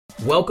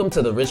Welcome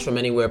to the Rich From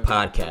Anywhere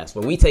podcast,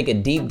 where we take a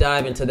deep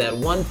dive into that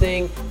one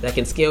thing that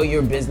can scale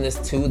your business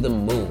to the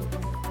moon: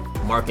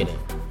 marketing.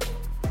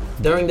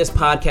 During this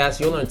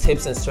podcast, you'll learn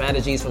tips and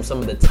strategies from some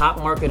of the top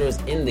marketers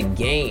in the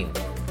game.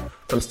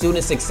 From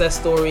student success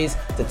stories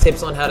to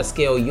tips on how to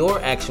scale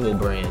your actual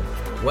brand.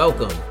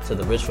 Welcome to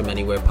the Rich From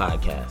Anywhere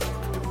podcast.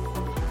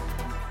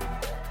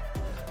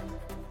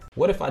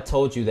 What if I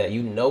told you that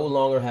you no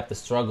longer have to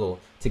struggle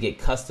to get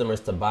customers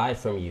to buy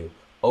from you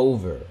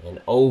over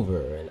and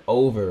over and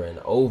over and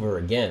over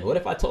again? What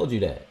if I told you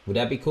that? Would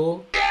that be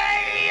cool?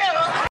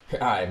 All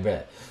right,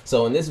 bet.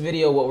 So in this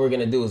video, what we're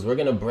going to do is we're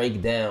going to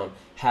break down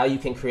how you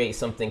can create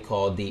something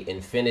called the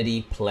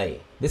infinity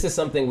play. This is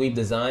something we've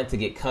designed to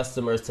get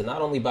customers to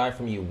not only buy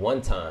from you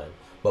one time,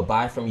 but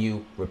buy from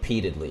you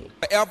repeatedly.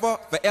 Forever,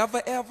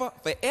 forever, ever,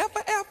 forever,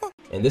 ever.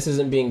 And this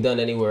isn't being done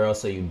anywhere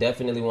else, so you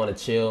definitely want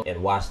to chill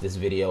and watch this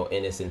video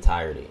in its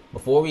entirety.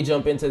 Before we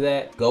jump into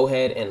that, go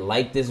ahead and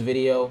like this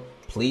video.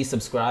 Please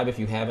subscribe if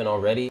you haven't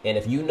already. And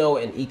if you know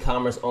an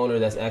e-commerce owner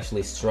that's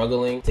actually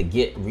struggling to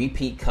get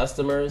repeat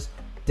customers,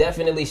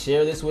 definitely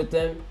share this with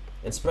them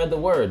and spread the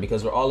word,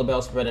 because we're all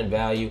about spreading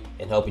value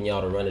and helping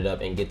y'all to run it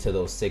up and get to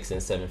those 6- and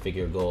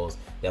 7-figure goals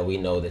that we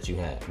know that you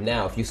have.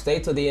 Now, if you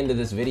stay till the end of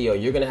this video,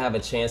 you're gonna have a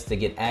chance to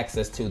get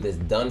access to this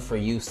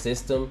done-for-you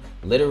system,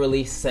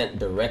 literally sent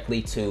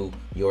directly to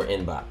your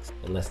inbox.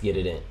 And let's get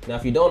it in. Now,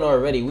 if you don't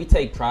already, we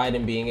take pride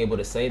in being able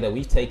to say that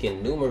we've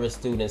taken numerous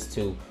students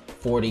to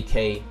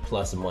 40K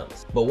plus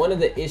months. But one of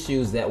the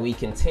issues that we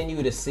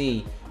continue to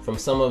see from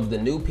some of the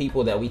new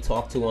people that we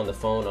talk to on the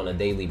phone on a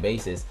daily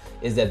basis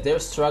is that they're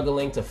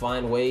struggling to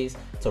find ways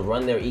to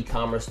run their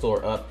e-commerce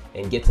store up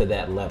and get to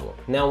that level.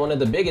 Now, one of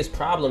the biggest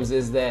problems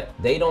is that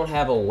they don't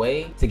have a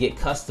way to get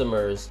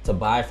customers to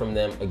buy from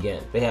them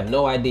again. They have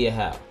no idea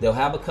how. They'll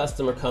have a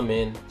customer come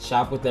in,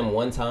 shop with them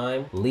one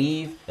time,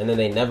 leave, and then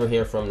they never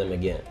hear from them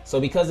again.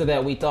 So because of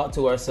that, we thought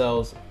to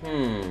ourselves,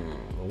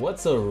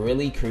 what's a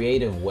really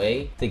creative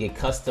way to get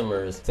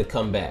customers to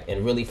come back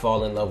and really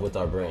fall in love with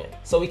our brand?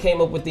 So we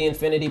came up with the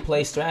infinity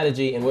play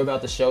strategy, and we're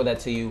about to show that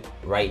to you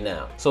right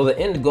now. So the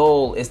end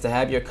goal is to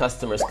have your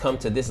customers come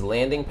to this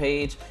landing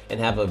page and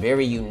have a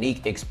very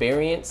unique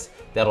experience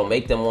that'll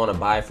make them want to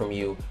buy from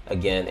you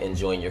again and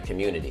join your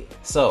community.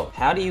 So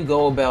how do you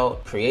go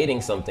about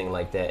creating something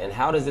like that, and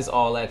how does this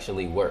all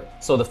actually work?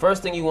 So the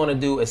first thing you want to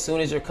do as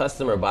soon as your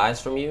customer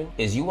buys from you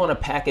is you want to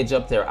package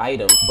up their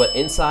item, but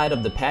inside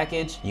of the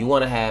package, you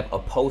want to have a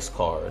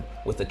postcard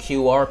with a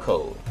QR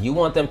code. You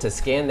want them to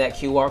scan that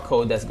QR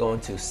code that's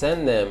going to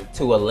send them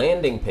to a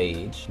landing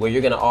page where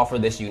you're going to offer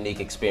this unique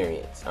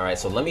experience. All right,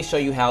 so let me show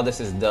you how this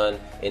is done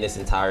in its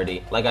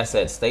entirety. Like I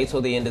said, stay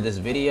till the end of this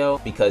video,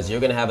 because you're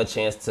going to have a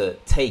chance to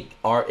take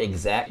our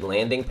exact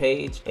landing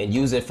page and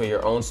use it for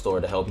your own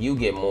store to help you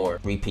get more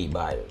repeat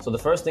buyers. So the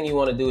first thing you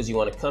want to do is you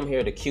want to come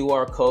here to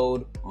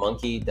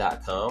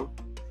qrcodemonkey.com.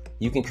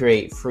 You can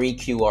create free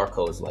QR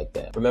codes like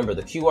that. Remember,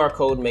 the QR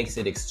code makes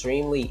it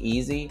extremely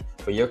easy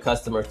for your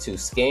customer to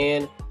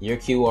scan your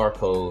QR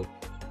code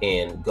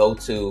and go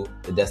to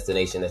the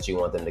destination that you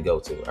want them to go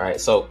to. All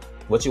right, so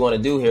what you want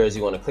to do here is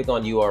you want to click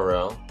on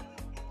URL,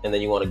 and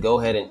then you want to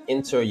go ahead and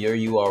enter your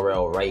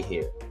URL right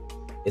here.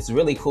 It's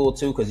really cool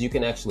too, because you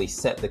can actually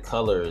set the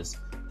colors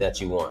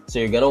that you want. So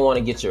you're going to want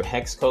to get your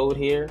hex code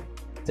here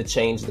to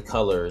change the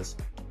colors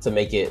to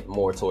make it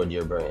more toward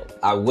your brand.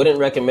 I wouldn't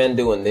recommend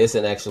doing this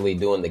and actually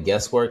doing the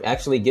guesswork.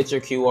 Actually get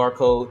your QR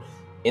code,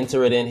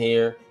 enter it in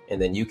here,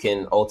 and then you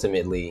can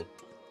ultimately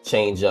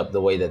change up the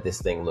way that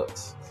this thing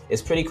looks.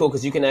 It's pretty cool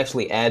because you can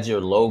actually add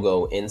your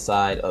logo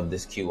inside of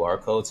this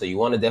QR code. So you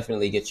want to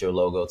definitely get your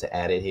logo to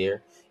add it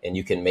here, and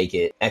you can make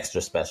it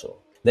extra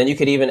special. Then you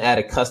could even add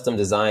a custom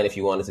design if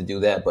you wanted to do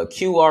that, but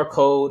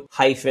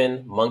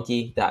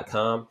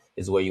qrcode-monkey.com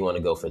is where you want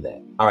to go for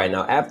that. All right,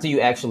 now after you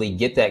actually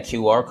get that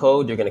QR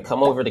code, you're going to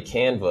come over to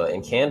Canva,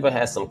 and Canva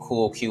has some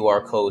cool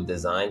QR code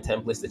design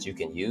templates that you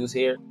can use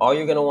here. All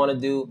you're going to want to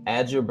do,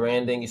 add your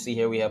branding. You see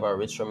here we have our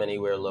Rich From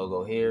Anywhere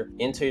logo here.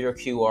 Enter your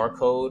QR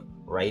code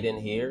right in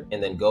here,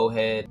 and then go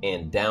ahead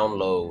and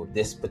download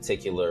this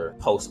particular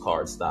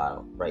postcard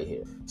style right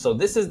here. So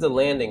this is the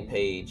landing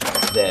page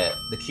that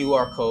the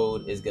QR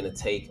code is going to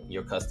take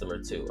your customer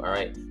to. All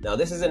right, now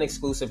this is an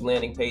exclusive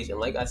landing page, and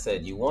like I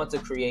said, you want to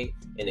create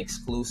an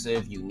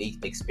exclusive,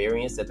 unique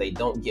experience that they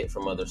don't get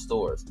from other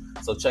stores.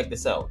 So check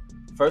this out.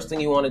 First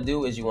thing you want to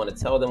do is you want to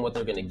tell them what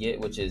they're going to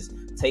get, which is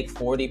take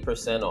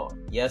 40% off.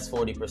 Yes,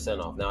 40%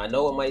 off. Now, I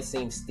know it might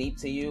seem steep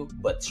to you,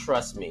 but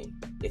trust me,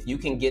 if you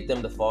can get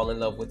them to fall in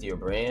love with your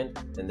brand,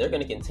 then they're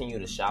going to continue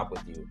to shop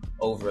with you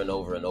over and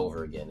over and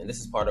over again. And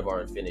this is part of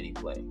our infinity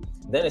play.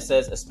 Then it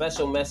says a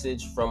special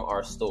message from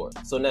our store.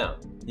 So now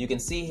you can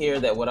see here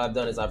that what I've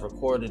done is I've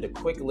recorded a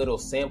quick little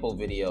sample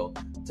video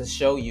to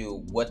show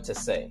you what to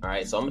say. All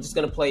right, so I'm just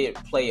going to play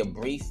a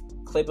brief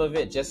clip of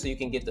it just so you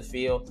can get the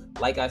feel.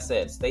 Like I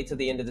said, stay to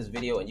the end of this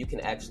video and you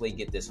can actually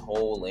get this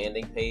whole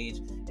landing page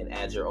and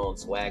add your own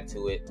swag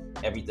to it.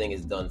 Everything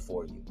is done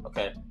for you,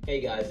 okay?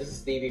 Hey guys, this is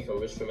Stevie from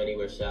Rich From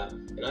Anywhere Shop,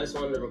 and I just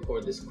wanted to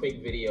record this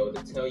quick video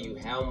to tell you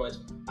how much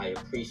I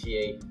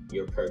appreciate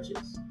your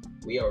purchase.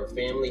 We are a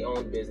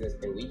family-owned business,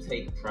 and we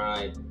take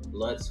pride,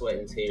 blood, sweat,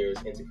 and tears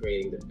into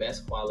creating the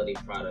best quality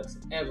products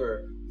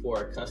ever for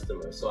our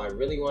customers. So I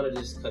really wanted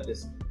to just cut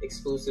this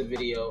exclusive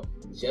video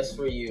just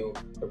for you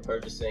for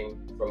purchasing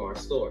from our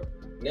store.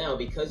 Now,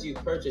 because you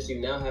purchased, you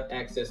now have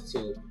access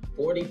to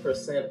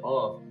 40%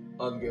 off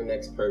of your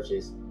next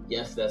purchase.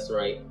 Yes, that's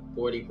right,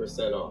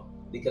 40% off.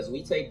 Because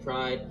we take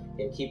pride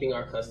in keeping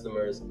our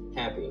customers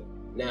happy.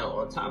 Now,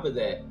 on top of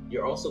that,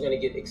 you're also going to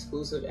get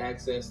exclusive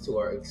access to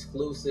our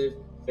exclusive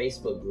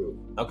Facebook group.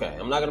 Okay,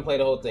 I'm not going to play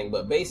the whole thing,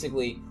 but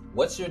basically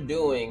what you're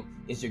doing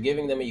is you're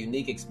giving them a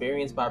unique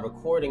experience by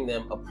recording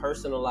them a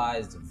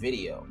personalized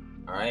video,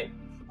 all right?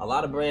 A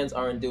lot of brands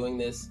aren't doing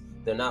this.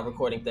 They're not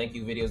recording thank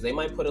you videos. They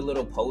might put a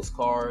little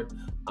postcard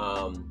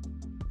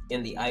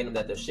in the item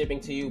that they're shipping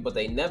to you, but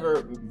they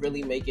never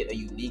really make it a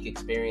unique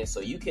experience.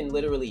 So you can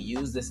literally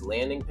use this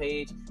landing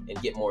page and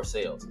get more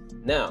sales.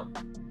 Now,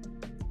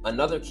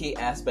 another key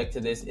aspect to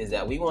this is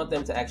that we want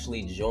them to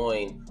actually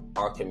join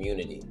our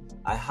community.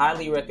 I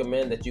highly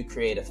recommend that you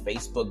create a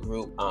Facebook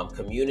group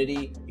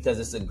community, because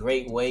it's a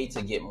great way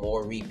to get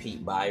more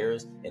repeat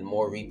buyers and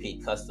more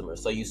repeat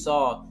customers. So you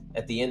saw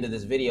at the end of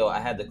this video, I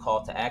had the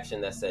call to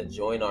action that said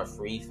join our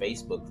free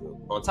Facebook group.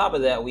 On top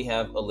of that, we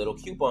have a little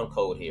coupon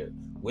code here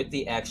with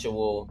the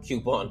actual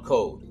coupon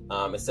code.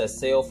 It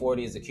says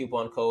sale40 is the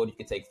coupon code. You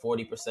can take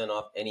 40%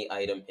 off any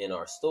item in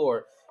our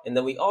store. And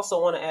then we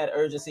also want to add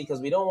urgency, because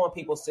we don't want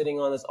people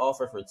sitting on this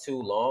offer for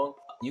too long.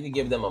 You could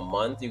give them a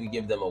month, you could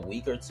give them a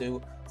week or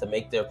two to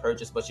make their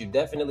purchase, but you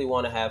definitely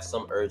want to have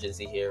some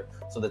urgency here.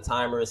 So the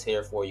timer is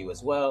here for you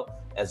as well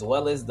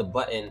as the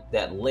button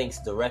that links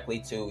directly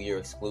to your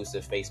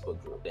exclusive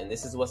Facebook group. And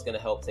this is what's going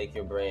to help take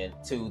your brand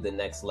to the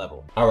next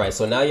level. All right,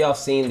 so now y'all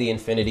seen the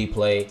infinity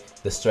play,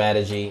 the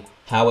strategy,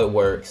 how it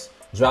works.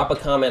 Drop a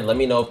comment, let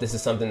me know if this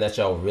is something that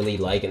y'all really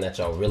like and that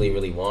y'all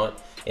really want.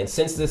 And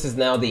since this is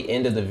now the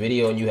end of the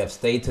video and you have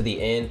stayed to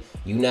the end,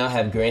 you now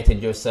have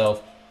granted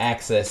yourself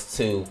access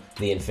to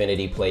the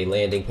infinity play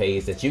landing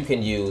page that you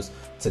can use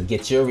to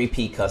get your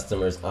repeat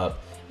customers up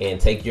and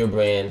take your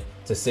brand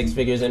to 6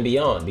 figures and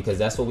beyond, because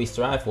that's what we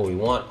strive for. We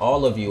want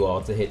all of you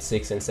all to hit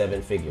 6 and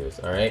 7 figures.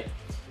 All right,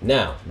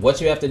 now what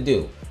you have to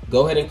do,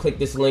 go ahead and click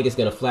this link. It's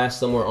going to flash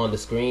somewhere on the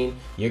screen.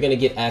 You're going to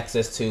get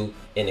access to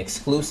an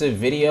exclusive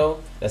video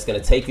that's going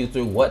to take you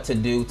through what to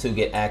do to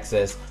get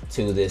access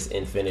to this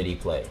infinity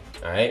play.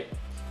 All right,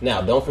 now,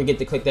 don't forget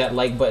to click that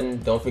like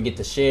button. Don't forget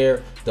to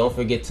share. Don't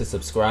forget to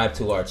subscribe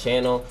to our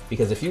channel,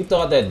 because if you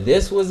thought that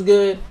this was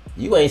good,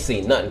 you ain't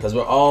seen nothing, because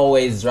we're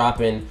always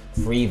dropping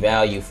free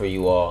value for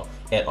you all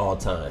at all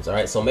times. All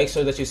right, so make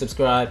sure that you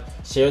subscribe,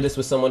 share this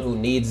with someone who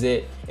needs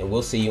it, and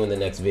we'll see you in the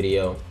next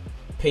video.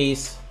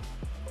 Peace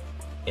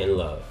and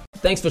love.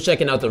 Thanks for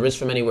checking out the Rich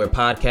From Anywhere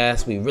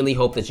podcast. We really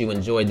hope that you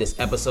enjoyed this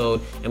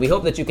episode, and we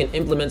hope that you can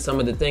implement some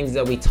of the things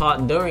that we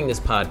taught during this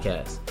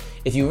podcast.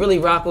 If you really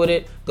rock with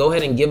it, go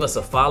ahead and give us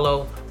a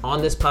follow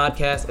on this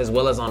podcast as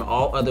well as on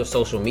all other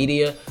social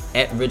media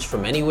at Rich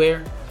From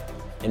Anywhere.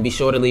 And be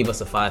sure to leave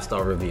us a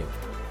 5-star review.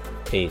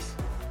 Peace.